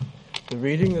The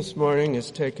reading this morning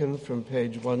is taken from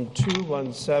page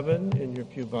 1217 in your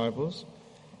pew Bibles.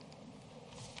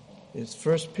 It's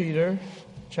 1 Peter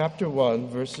chapter 1,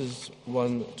 verses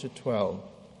 1 to 12.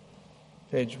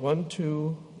 Page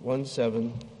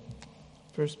 1217,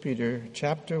 1 Peter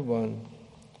chapter 1,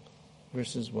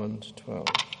 verses 1 to 12.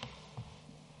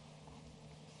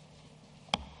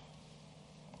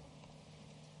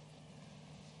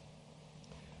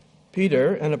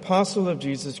 Peter, an apostle of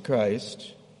Jesus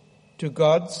Christ, to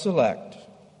God's select,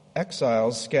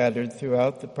 exiles scattered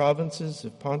throughout the provinces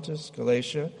of Pontus,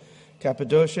 Galatia,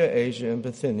 Cappadocia, Asia, and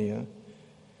Bithynia,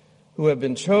 who have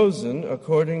been chosen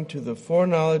according to the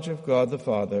foreknowledge of God the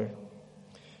Father,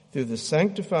 through the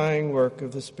sanctifying work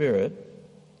of the Spirit,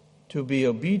 to be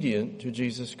obedient to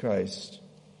Jesus Christ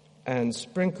and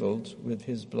sprinkled with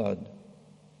his blood.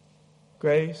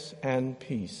 Grace and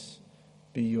peace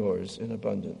be yours in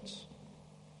abundance.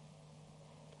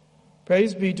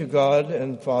 Praise be to God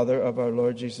and Father of our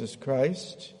Lord Jesus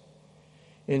Christ.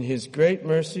 In his great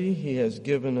mercy, he has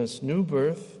given us new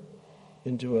birth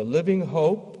into a living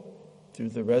hope through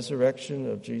the resurrection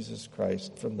of Jesus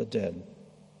Christ from the dead,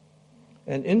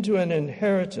 and into an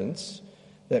inheritance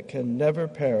that can never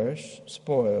perish,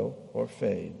 spoil, or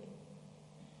fade.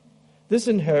 This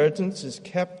inheritance is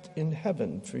kept in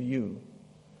heaven for you,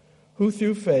 who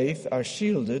through faith are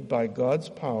shielded by God's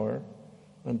power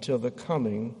until the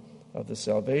coming of the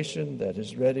salvation that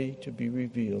is ready to be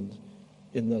revealed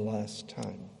in the last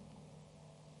time.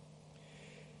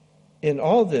 In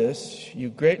all this you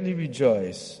greatly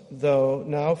rejoice, though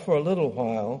now for a little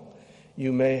while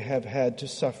you may have had to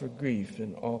suffer grief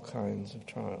in all kinds of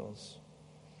trials.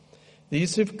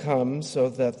 These have come so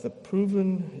that the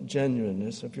proven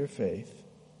genuineness of your faith,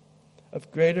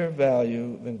 of greater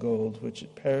value than gold which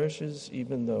it perishes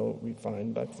even though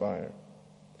refined by fire,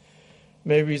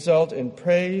 may result in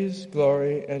praise,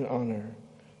 glory, and honor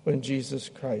when Jesus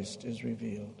Christ is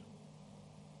revealed.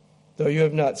 Though you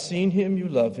have not seen him, you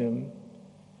love him,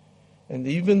 and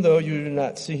even though you do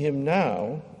not see him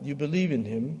now, you believe in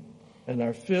him and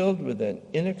are filled with an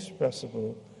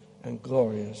inexpressible and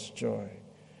glorious joy,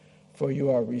 for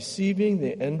you are receiving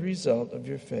the end result of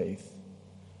your faith,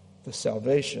 the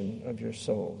salvation of your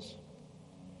souls.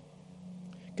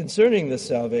 Concerning this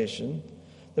salvation,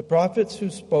 the prophets who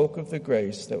spoke of the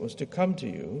grace that was to come to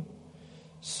you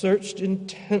searched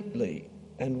intently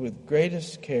and with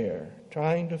greatest care,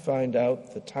 trying to find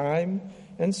out the time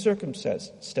and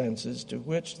circumstances to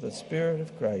which the Spirit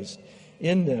of Christ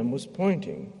in them was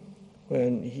pointing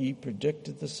when he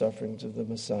predicted the sufferings of the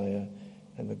Messiah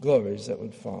and the glories that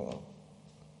would follow.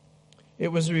 It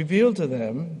was revealed to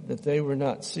them that they were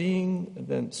not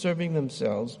serving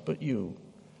themselves, but you,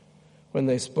 when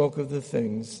they spoke of the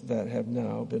things that have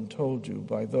now been told you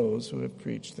by those who have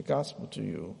preached the gospel to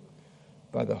you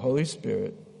by the Holy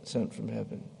Spirit sent from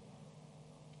heaven.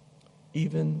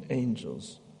 Even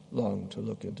angels long to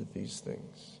look into these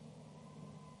things.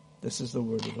 This is the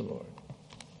word of the Lord.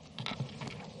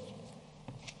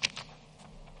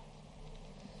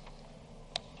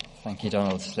 Thank you,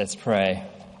 Donald. Let's pray.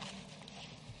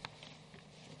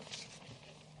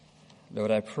 Lord,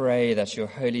 I pray that your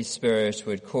Holy Spirit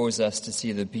would cause us to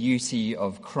see the beauty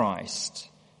of Christ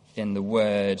in the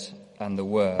Word and the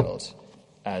world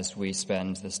as we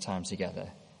spend this time together.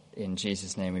 In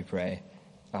Jesus' name we pray.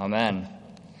 Amen.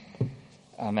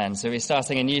 Amen. So we're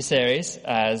starting a new series,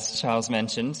 as Charles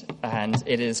mentioned, and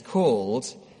it is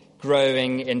called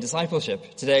Growing in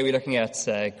Discipleship. Today we're looking at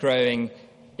growing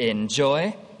in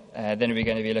joy. Then we're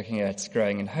going to be looking at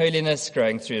growing in holiness,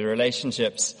 growing through the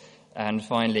relationships, and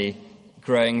finally,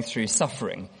 growing through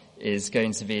suffering is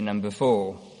going to be number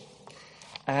 4.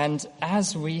 And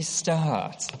as we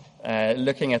start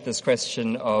looking at this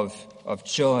question of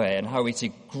joy and how we to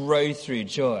grow through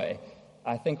joy,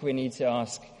 I think we need to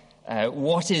ask,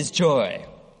 what is joy?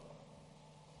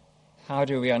 How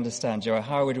do we understand joy?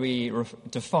 How would we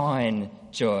define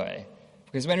joy?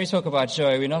 Because when we talk about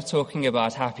joy, we're not talking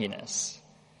about happiness.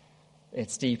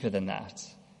 It's deeper than that.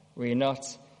 We're not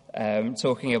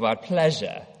talking about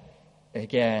pleasure.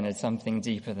 Again, it's something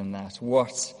deeper than that.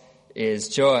 What is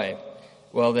joy?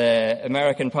 Well, the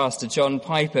American pastor John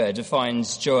Piper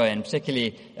defines joy, and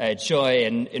particularly joy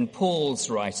in Paul's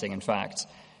writing, in fact,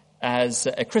 as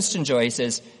a Christian joy, he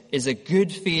says, is a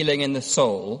good feeling in the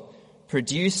soul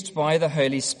produced by the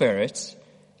Holy Spirit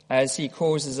as he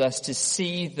causes us to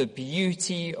see the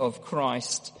beauty of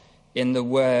Christ in the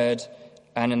Word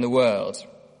and in the world.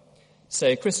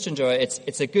 So Christian joy,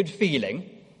 it's a good feeling.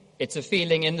 It's a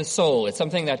feeling in the soul. It's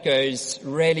something that goes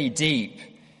really deep.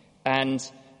 And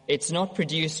it's not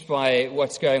produced by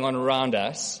what's going on around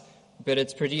us, but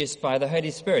it's produced by the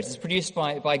Holy Spirit. It's produced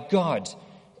by God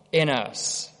in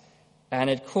us, and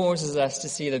it causes us to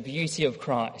see the beauty of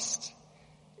Christ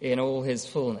in all his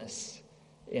fullness,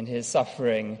 in his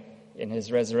suffering, in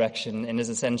his resurrection, in his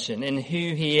ascension, in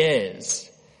who he is,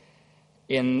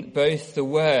 in both the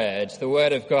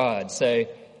Word of God. So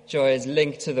joy is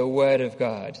linked to the Word of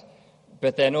God,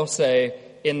 but then also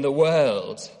in the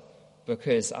world,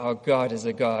 because our God is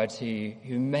a God who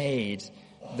made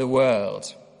the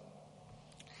world.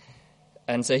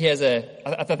 And so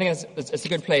I think it's a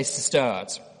good place to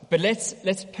start. But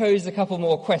let's pose a couple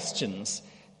more questions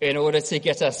in order to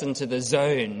get us into the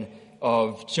zone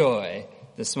of joy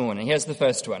this morning. Here's the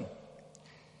first one.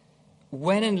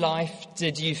 When in life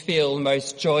did you feel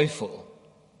most joyful?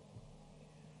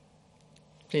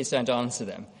 Please don't answer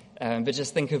them, but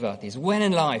just think about these. When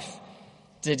in life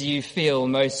did you feel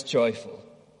most joyful?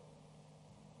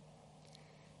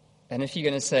 And if you're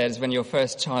going to say it's when your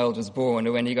first child was born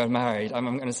or when you got married, I'm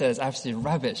going to say it's absolute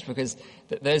rubbish, because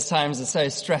those times are so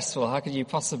stressful. How could you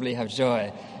possibly have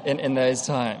joy in those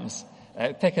times?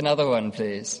 Pick another one,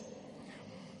 please.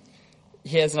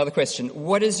 Here's another question.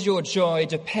 What is your joy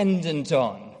dependent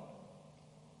on?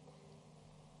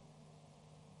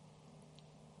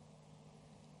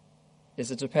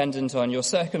 Is it dependent on your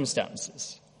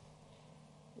circumstances?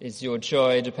 Is your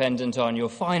joy dependent on your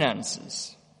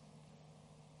finances?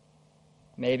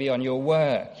 Maybe on your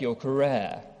work, your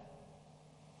career?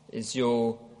 Is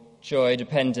your joy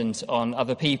dependent on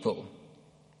other people?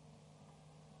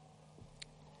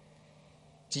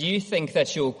 Do you think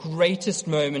that your greatest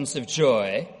moments of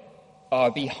joy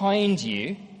are behind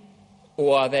you,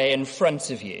 or are they in front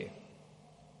of you?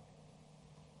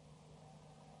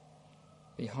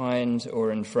 Behind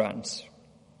or in front?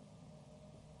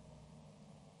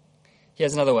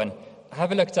 Here's another one.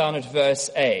 Have a look down at verse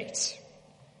 8,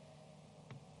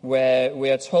 where we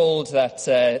are told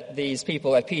that these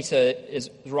people that Peter is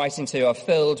writing to are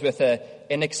filled with an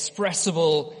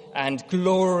inexpressible and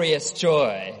glorious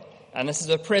joy. And this is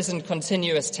a present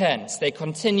continuous tense. They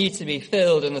continue to be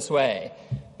filled in this way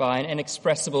by an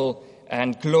inexpressible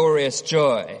and glorious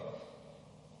joy.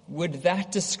 Would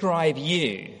that describe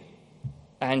you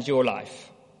and your life?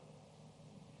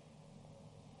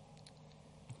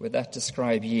 Would that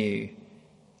describe you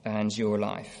and your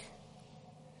life?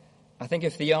 I think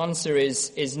if the answer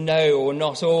is no, or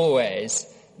not always,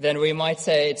 then we might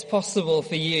say it's possible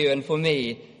for you and for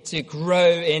me to grow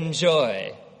in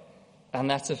joy. And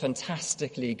that's a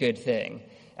fantastically good thing.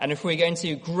 And if we're going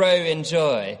to grow in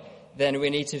joy, then we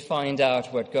need to find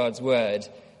out what God's word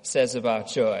says about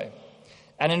joy.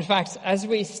 And in fact, as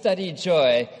we study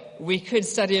joy, we could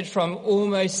study it from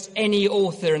almost any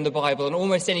author in the Bible and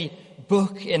almost any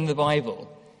book in the Bible.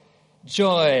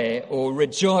 Joy or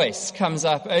rejoice comes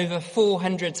up over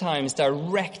 400 times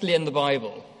directly in the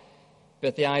Bible.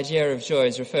 But the idea of joy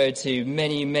is referred to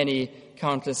many, many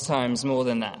countless times more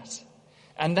than that.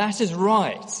 And that is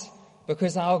right,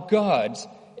 because our God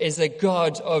is a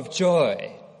God of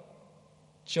joy.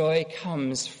 Joy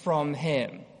comes from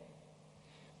him.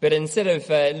 But instead of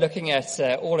looking at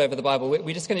all over the Bible,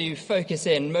 we're just going to focus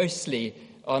in mostly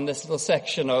on this little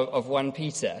section of 1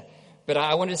 Peter. But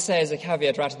I want to say as a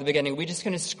caveat right at the beginning, we're just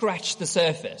going to scratch the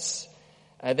surface.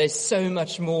 There's so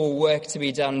much more work to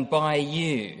be done by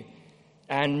you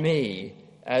and me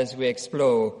as we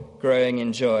explore growing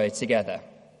in joy together.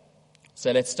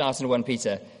 So let's start in 1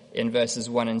 Peter in verses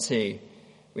 1 and 2.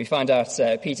 We find out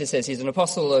Peter says he's an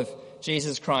apostle of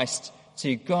Jesus Christ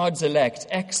to God's elect,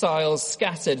 exiles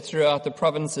scattered throughout the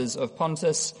provinces of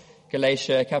Pontus,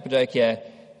 Galatia, Cappadocia,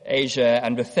 Asia,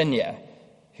 and Bithynia,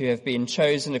 who have been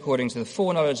chosen according to the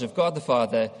foreknowledge of God the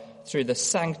Father through the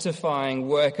sanctifying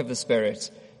work of the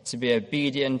Spirit to be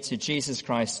obedient to Jesus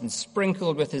Christ and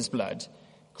sprinkled with his blood.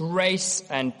 Grace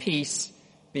and peace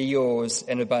be yours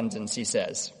in abundance, he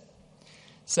says.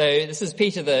 So this is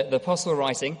Peter the apostle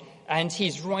writing, and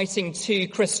he's writing to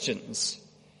Christians.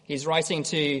 He's writing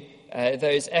to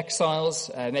those exiles.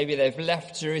 Maybe they've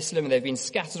left Jerusalem and they've been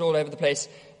scattered all over the place.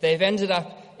 They've ended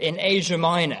up in Asia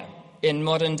Minor, in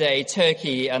modern-day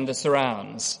Turkey and the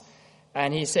surrounds.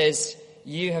 And he says,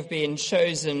 you have been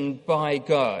chosen by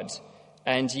God,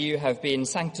 and you have been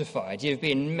sanctified. You've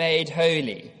been made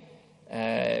holy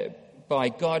by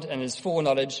God and his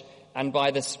foreknowledge, and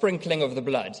by the sprinkling of the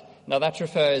blood. Now that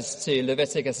refers to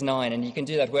Leviticus 9, and you can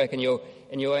do that work in your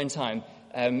own time.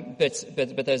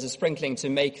 But there's a sprinkling to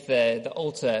make the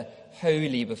altar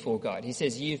holy before God. He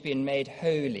says, you've been made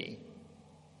holy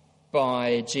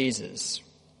by Jesus.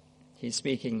 He's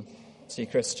speaking to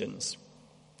Christians.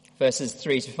 Verses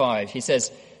 3 to 5, he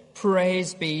says,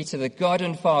 praise be to the God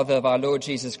and Father of our Lord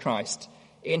Jesus Christ.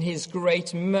 In his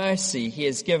great mercy, he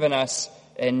has given us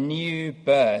a new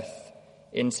birth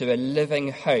into a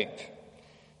living hope.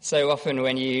 So often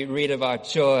when you read about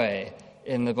joy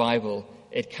in the Bible,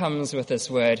 it comes with this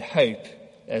word hope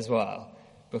as well,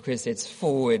 because it's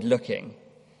forward-looking,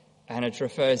 and it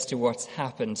refers to what's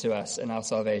happened to us in our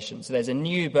salvation. So there's a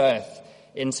new birth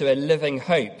into a living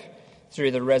hope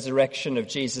through the resurrection of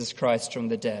Jesus Christ from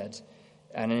the dead,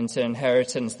 and into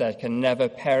inheritance that can never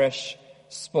perish,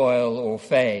 spoil, or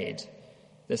fade.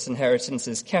 This inheritance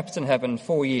is kept in heaven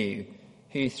for you,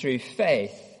 who through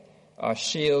faith are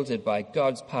shielded by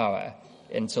God's power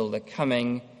until the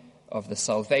coming of the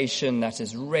salvation that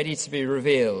is ready to be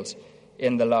revealed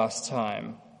in the last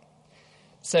time.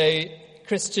 So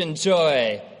Christian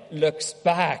joy looks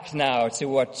back now to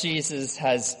what Jesus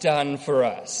has done for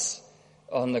us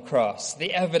on the cross,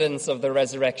 the evidence of the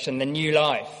resurrection, the new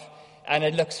life. And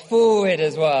it looks forward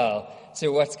as well to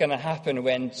what's going to happen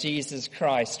when Jesus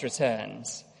Christ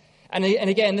returns. And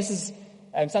again, this is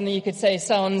something you could say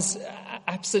sounds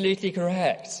absolutely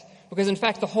correct, because in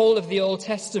fact the whole of the Old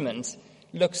Testament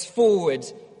looks forward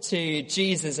to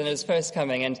Jesus in his first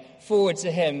coming and forward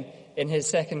to him in his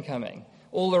second coming.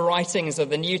 All the writings of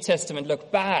the New Testament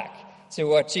look back to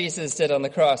what Jesus did on the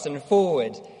cross and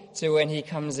forward to when he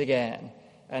comes again.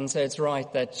 And so it's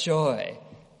right that joy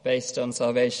based on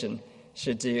salvation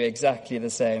should do exactly the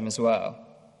same as well.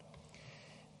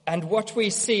 And what we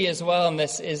see as well in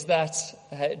this is that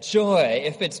joy,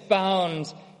 if it's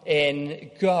bound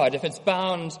in God, if it's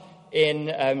bound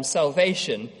in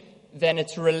salvation, then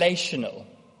it's relational.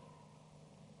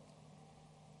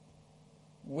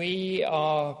 We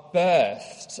are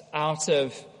birthed out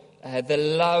of the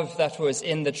love that was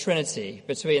in the Trinity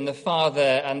between the Father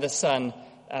and the Son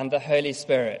and the Holy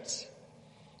Spirit.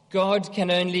 God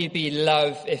can only be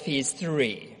love if he's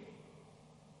three.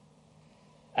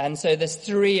 And so this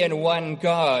three in one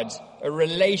God, a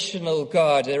relational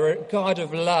God, a God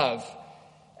of love,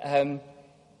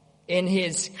 in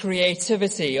his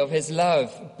creativity of his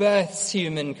love, births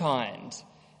humankind,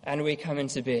 and we come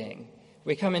into being.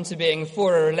 We come into being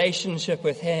for a relationship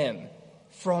with him,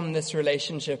 from this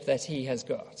relationship that he has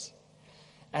got.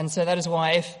 And so that is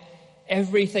why if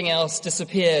everything else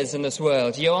disappears in this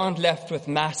world, you aren't left with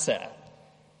matter.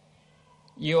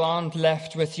 You aren't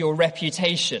left with your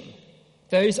reputation.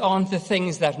 Those aren't the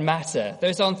things that matter.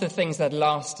 Those aren't the things that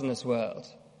last in this world.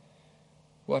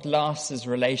 What lasts is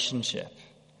relationship.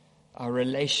 Our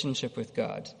relationship with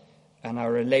God and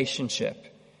our relationship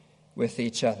with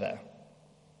each other.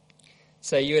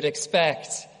 So you would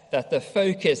expect that the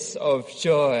focus of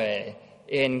joy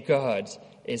in God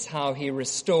is how he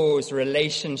restores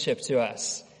relationship to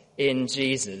us in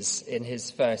Jesus in his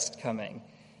first coming,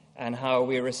 and how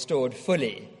we're restored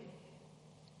fully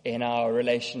in our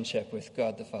relationship with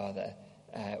God the Father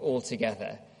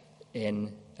altogether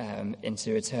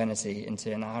into eternity,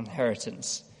 into an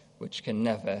inheritance which can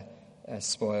never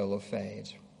spoil or fade.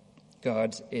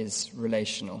 God is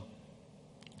relational.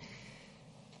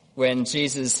 When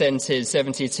Jesus sent his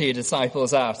 72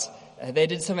 disciples out, they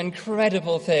did some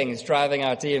incredible things, driving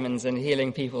out demons and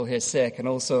healing people who are sick and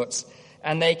all sorts.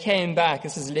 And they came back,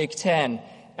 this is Luke 10,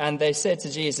 and they said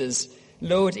to Jesus,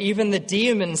 "Lord, even the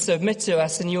demons submit to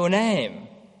us in your name."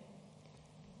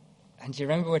 And do you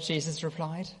remember what Jesus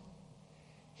replied?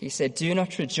 He said, "Do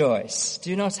not rejoice,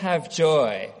 do not have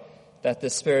joy that the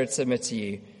spirits submit to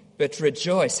you, but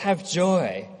rejoice, have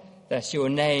joy that your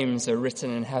names are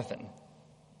written in heaven."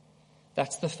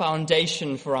 That's the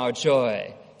foundation for our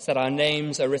joy, is that our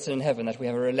names are written in heaven, that we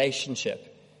have a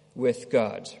relationship with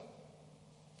God.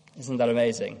 Isn't that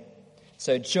amazing?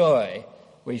 So joy,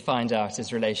 we find out,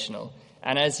 is relational.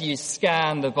 And as you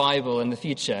scan the Bible in the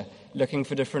future, looking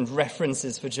for different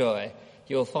references for joy,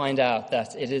 you'll find out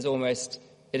that it is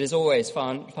always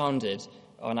founded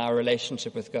on our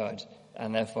relationship with God,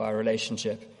 and therefore our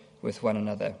relationship with one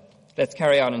another. Let's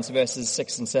carry on into verses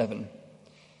 6 and 7.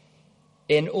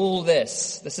 In all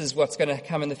this is what's going to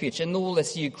come in the future. In all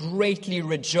this you greatly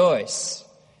rejoice,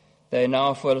 though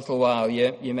now for a little while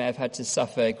you may have had to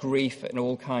suffer grief and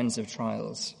all kinds of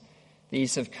trials.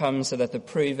 These have come so that the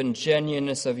proven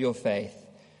genuineness of your faith,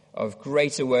 of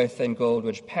greater worth than gold,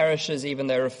 which perishes even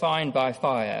though refined by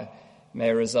fire,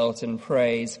 may result in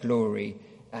praise, glory,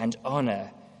 and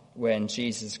honor when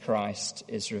Jesus Christ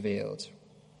is revealed.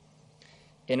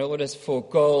 In order for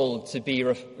gold to be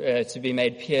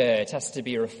made pure, it has to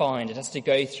be refined. It has to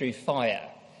go through fire.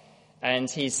 And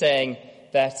he's saying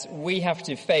that we have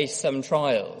to face some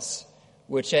trials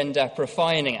which end up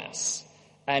refining us.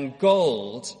 And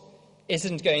gold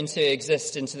isn't going to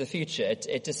exist into the future.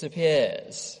 It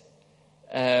disappears.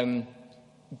 But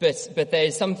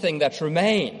there's something that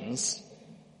remains,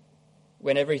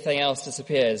 when everything else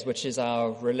disappears, which is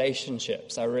our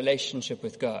relationships, our relationship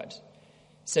with God.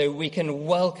 So we can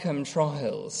welcome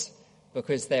trials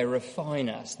because they refine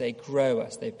us, they grow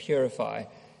us, they purify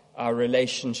our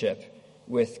relationship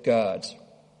with God.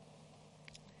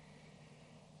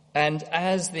 And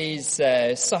as these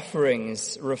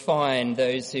sufferings refine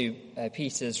those who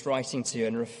Peter's writing to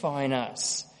and refine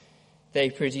us, they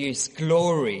produce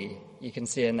glory, you can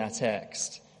see in that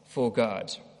text, for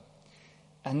God.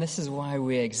 And this is why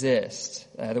we exist.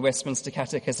 The Westminster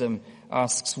Catechism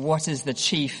asks, what is the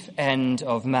chief end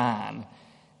of man?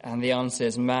 And the answer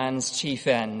is, man's chief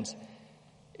end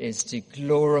is to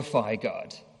glorify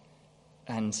God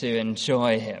and to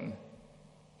enjoy him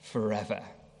forever.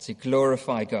 To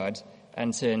glorify God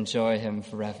and to enjoy him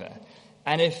forever.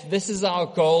 And if this is our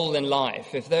goal in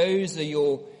life, if those are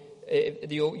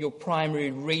your primary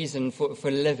reason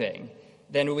for living,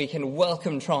 then we can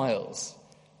welcome trials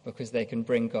because they can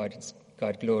bring God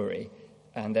glory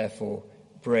and therefore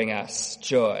bring us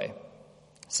joy.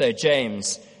 So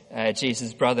James,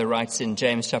 Jesus' brother, writes in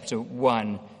James chapter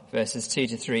 1, verses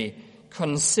 2-3,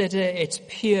 "Consider it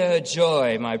pure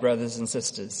joy, my brothers and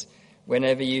sisters,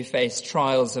 whenever you face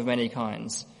trials of many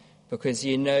kinds, because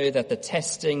you know that the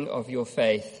testing of your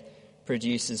faith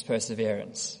produces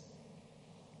perseverance."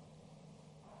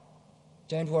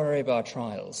 Don't worry about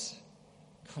trials.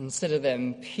 Consider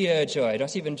them pure joy.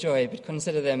 Not even joy, but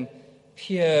consider them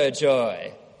pure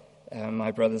joy,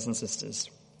 my brothers and sisters.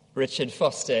 Richard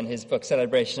Foster, in his book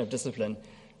Celebration of Discipline,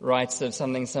 writes of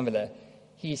something similar.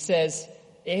 He says,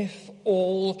 if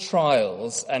all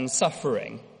trials and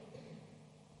suffering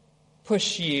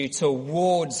push you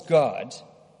towards God,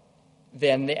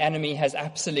 then the enemy has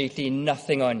absolutely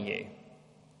nothing on you.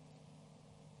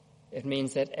 It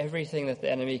means that everything that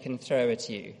the enemy can throw at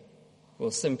you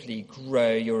will simply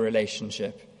grow your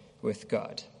relationship with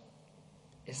God.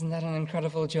 Isn't that an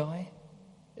incredible joy?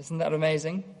 Isn't that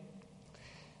amazing?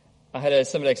 I had a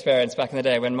similar experience back in the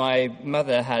day when my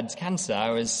mother had cancer.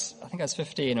 I think I was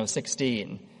 15 or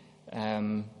 16.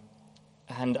 And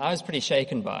I was pretty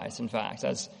shaken by it, in fact. I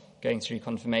was going through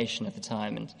confirmation at the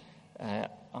time, and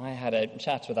I had a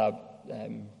chat with our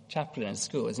chaplain at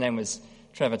school. His name was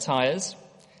Trevor Tyers.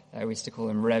 We used to call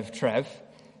him Rev Trev.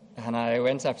 And I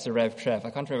went up to Rev Trev. I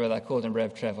can't remember whether I called him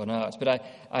Rev Trev or not, but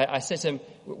I said to him,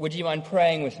 would you mind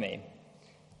praying with me?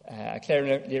 I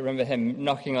clearly remember him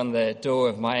knocking on the door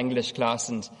of my English class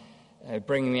and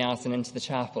bringing me out and into the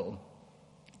chapel.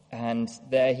 And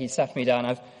there he sat me down.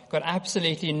 I've got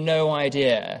absolutely no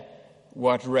idea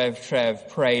what Rev Trev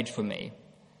prayed for me.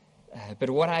 But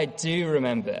what I do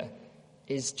remember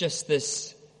is just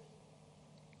this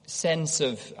sense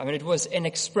of, it was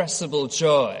inexpressible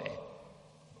joy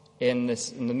in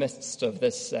the midst of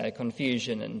this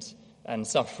confusion and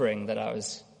suffering that I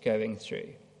was going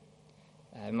through.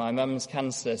 My mum's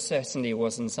cancer certainly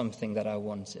wasn't something that I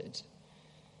wanted,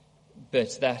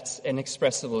 but that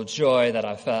inexpressible joy that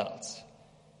I felt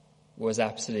was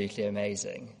absolutely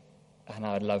amazing, and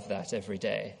I'd love that every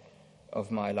day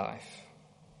of my life.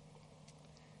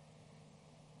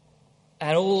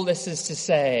 And all this is to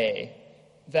say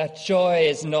that joy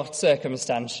is not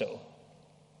circumstantial.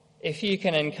 If you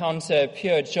can encounter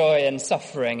pure joy in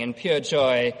suffering and pure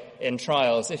joy in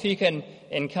trials, if you can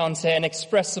encounter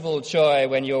inexpressible joy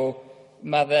when your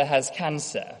mother has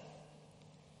cancer,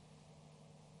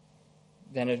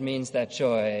 then it means that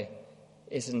joy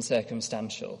isn't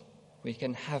circumstantial. We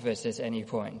can have it at any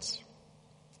point.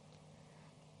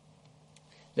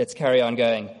 Let's carry on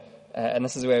going. And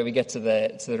this is where we get to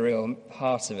the real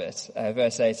heart of it.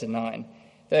 Verse 8 and 9.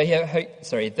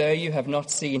 Though you have not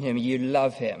seen him, you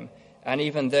love him. And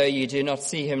even though you do not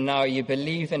see him now, you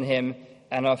believe in him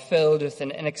and are filled with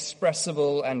an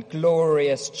inexpressible and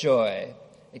glorious joy.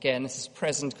 Again, this is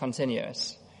present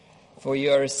continuous. For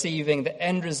you are receiving the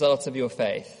end result of your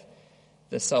faith,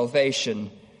 the salvation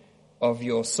of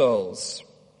your souls.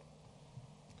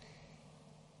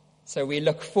 So we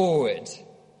look forward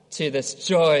to this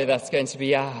joy that's going to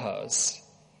be ours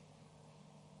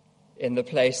in the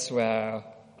place where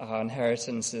our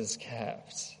inheritance is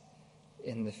kept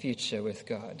in the future with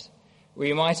God.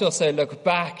 We might also look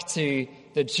back to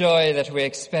the joy that we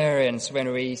experienced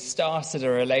when we started a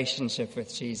relationship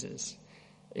with Jesus.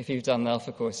 If you've done the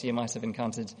Alpha course, you might have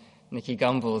encountered Nicky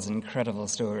Gumbel's incredible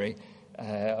story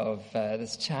of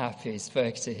this chap who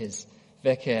spoke to his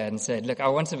vicar and said, look, I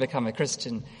want to become a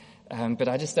Christian, but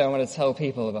I just don't want to tell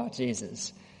people about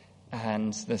Jesus.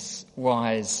 And this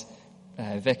wise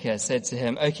vicar said to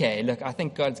him, okay, look, I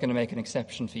think God's going to make an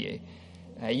exception for you.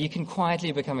 You can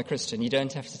quietly become a Christian. You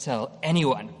don't have to tell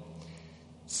anyone.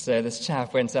 So this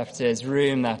chap went up to his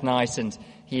room that night and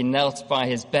he knelt by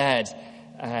his bed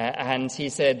And he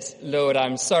said, Lord,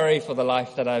 I'm sorry for the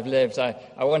life that I've lived. I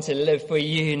want to live for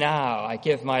you now. I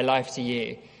give my life to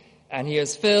you. And he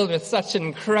was filled with such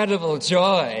incredible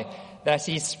joy that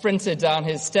he sprinted down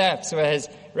his steps where his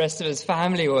rest of his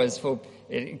family was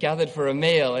gathered for a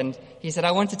meal. And he said,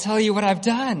 I want to tell you what I've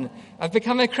done. I've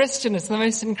become a Christian. It's the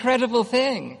most incredible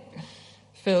thing.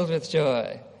 Filled with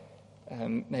joy.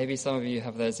 Maybe some of you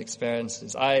have those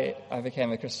experiences. I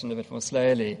became a Christian a bit more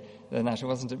slowly than that. It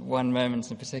wasn't at one moment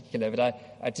in particular, but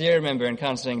I do remember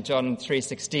encountering John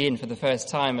 3:16 for the first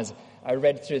time as I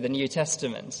read through the New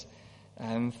Testament,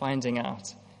 finding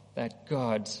out that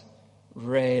God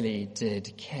really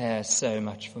did care so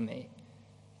much for me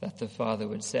that the Father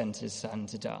would send his Son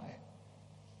to die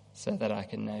so that I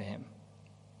can know him.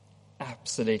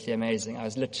 Absolutely amazing. I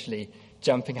was literally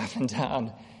jumping up and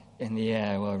down in the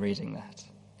air while reading that.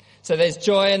 So there's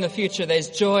joy in the future, there's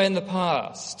joy in the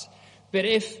past. But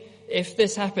if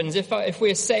this happens, if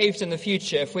we're saved in the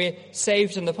future, if we're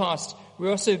saved in the past, we're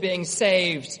also being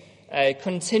saved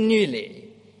continually.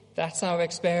 That's our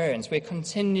experience. We're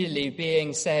continually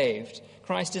being saved.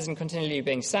 Christ isn't continually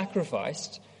being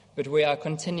sacrificed, but we are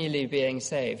continually being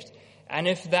saved. And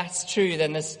if that's true,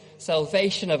 then this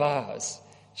salvation of ours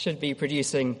should be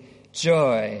producing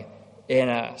joy in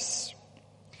us.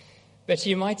 But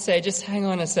you might say, just hang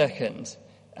on a second.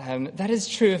 That is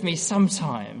true of me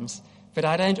sometimes, but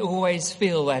I don't always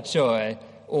feel that joy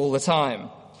all the time.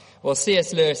 Well,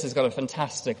 C.S. Lewis has got a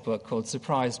fantastic book called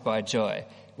Surprised by Joy,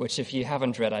 which if you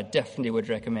haven't read, I definitely would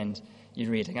recommend you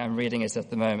reading. I'm reading it at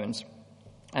the moment.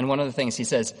 And one of the things he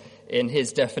says in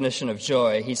his definition of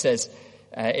joy, he says,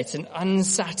 it's an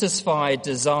unsatisfied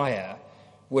desire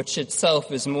which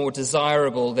itself is more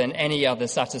desirable than any other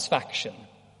satisfaction.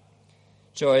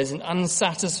 Joy is an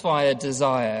unsatisfied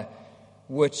desire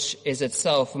which is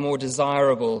itself more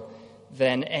desirable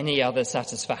than any other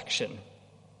satisfaction.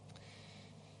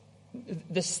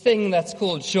 This thing that's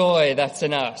called joy that's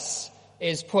in us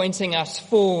is pointing us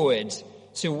forward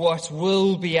to what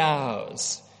will be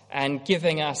ours and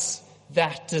giving us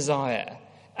that desire.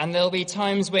 And there'll be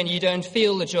times when you don't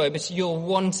feel the joy, but you'll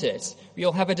want it.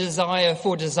 You'll have a desire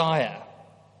for desire.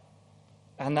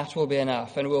 And that will be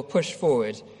enough, and we'll push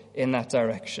forward in that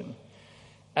direction.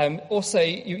 Also,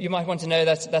 you might want to know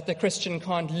that the Christian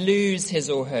can't lose his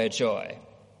or her joy.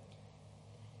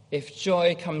 If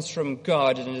joy comes from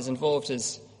God and is involved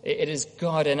it is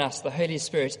God in us, the Holy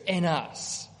Spirit in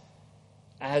us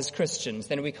as Christians,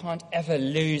 then we can't ever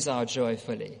lose our joy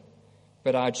fully.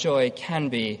 But our joy can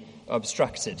be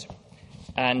obstructed.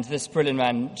 And this brilliant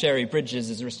man, Jerry Bridges,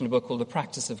 has written a book called The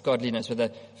Practice of Godliness with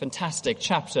a fantastic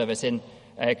chapter of it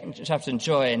chapter on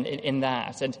joy in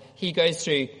that. And he goes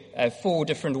through 4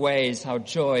 different ways how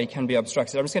joy can be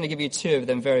obstructed. I'm just going to give you 2 of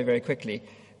them very, very quickly.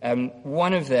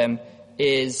 One of them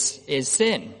is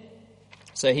sin.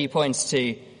 So he points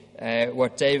to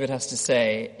what David has to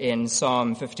say in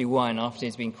Psalm 51 after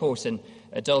he's been caught in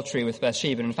adultery with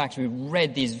Bathsheba. And in fact, we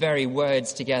read these very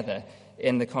words together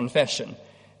in the confession.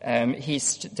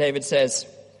 David says,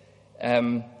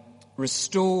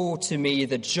 restore to me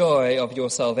the joy of your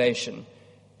salvation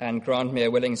and grant me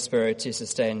a willing spirit to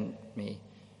sustain me.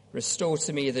 Restore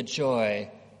to me the joy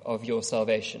of your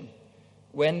salvation.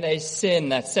 When there's sin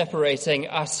that's separating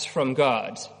us from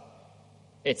God,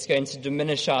 it's going to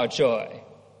diminish our joy.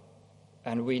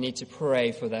 And we need to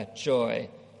pray for that joy.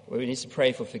 We need to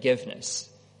pray for forgiveness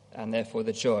and therefore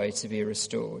the joy to be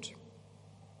restored.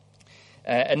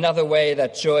 Another way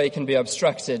that joy can be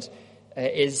obstructed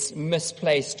is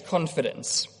misplaced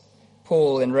confidence.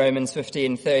 Paul in Romans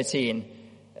 15:13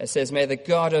 says, may the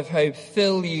God of hope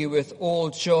fill you with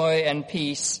all joy and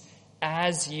peace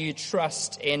as you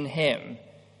trust in him,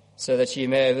 so that you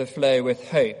may overflow with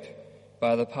hope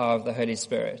by the power of the Holy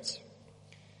Spirit.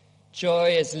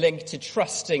 Joy is linked to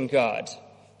trusting God,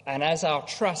 and as our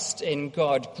trust in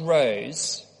God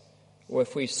grows, or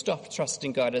if we stop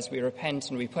trusting God as we repent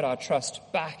and we put our trust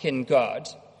back in God,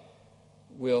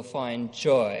 we'll find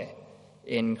joy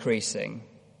increasing.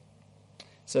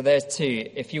 So there's 2.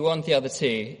 If you want the other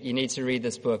 2, you need to read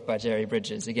this book by Jerry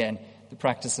Bridges. Again, The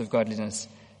Practice of Godliness,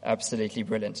 absolutely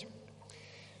brilliant.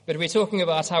 But we're talking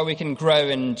about how we can grow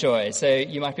in joy. So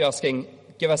you might be asking,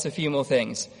 give us a few more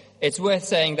things. It's worth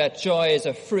saying that joy is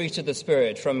a fruit of the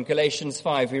Spirit. From Galatians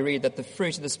 5, we read that the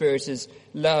fruit of the Spirit is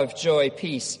love, joy,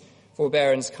 peace,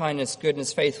 forbearance, kindness,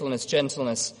 goodness, faithfulness,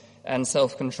 gentleness, and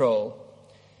self-control.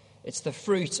 It's the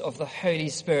fruit of the Holy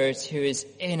Spirit who is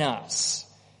in us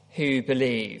who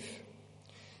believe.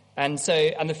 And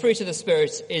the fruit of the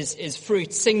Spirit is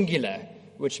fruit singular,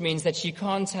 which means that you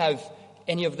can't have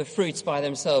any of the fruits by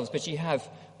themselves, but you have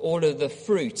all of the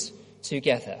fruit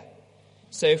together.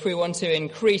 So if we want to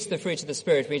increase the fruit of the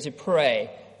Spirit, we need to pray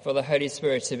for the Holy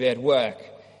Spirit to be at work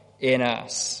in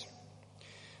us.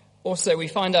 Also, we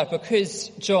find out because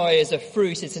joy is a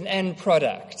fruit, it's an end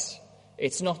product.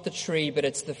 It's not the tree, but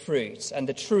it's the fruit. And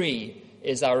the tree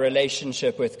is our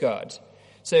relationship with God.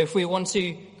 So if we want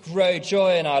to grow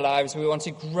joy in our lives, we want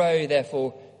to grow,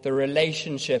 therefore, the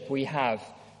relationship we have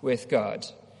with God.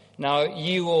 Now,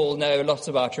 you all know a lot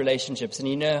about relationships, and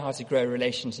you know how to grow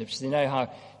relationships. You know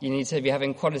how you need to be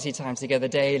having quality time together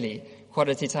daily,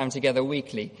 quality time together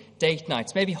weekly, date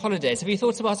nights, maybe holidays. Have you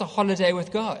thought about a holiday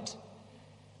with God?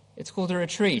 It's called a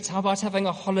retreat. How about having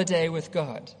a holiday with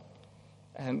God?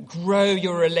 Grow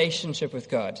your relationship with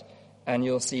God, and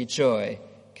you'll see joy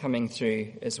coming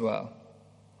through as well.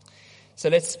 So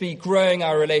let's be growing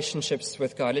our relationships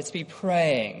with God. Let's be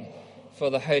praying for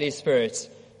the Holy Spirit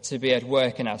to be at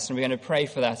work in us. And we're going to pray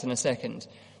for that in a second.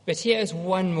 But here's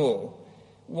one more.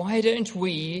 Why don't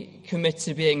we commit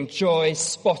to being joy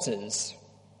spotters?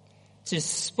 To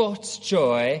spot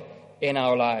joy in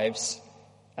our lives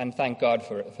and thank God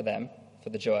for them, for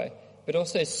the joy. But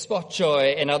also spot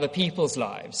joy in other people's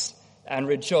lives and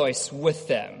rejoice with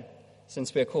them,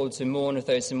 since we're called to mourn with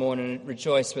those who mourn and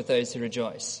rejoice with those who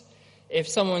rejoice. If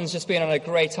someone's just been on a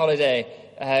great holiday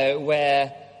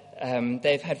where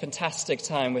they've had fantastic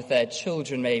time with their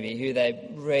children maybe, who they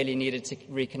really needed to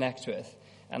reconnect with,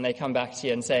 and they come back to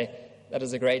you and say, that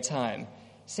was a great time,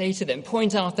 say to them,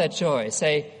 point out that joy,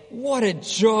 say, what a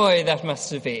joy that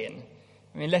must have been.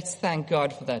 I mean, let's thank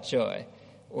God for that joy.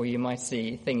 Or you might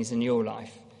see things in your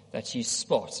life that you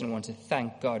spot and want to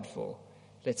thank God for.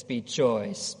 Let's be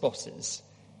joy spotters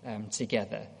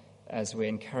together as we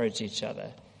encourage each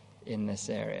other in this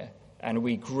area. And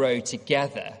we grow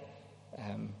together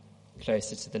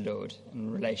closer to the Lord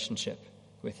in relationship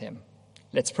with him.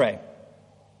 Let's pray.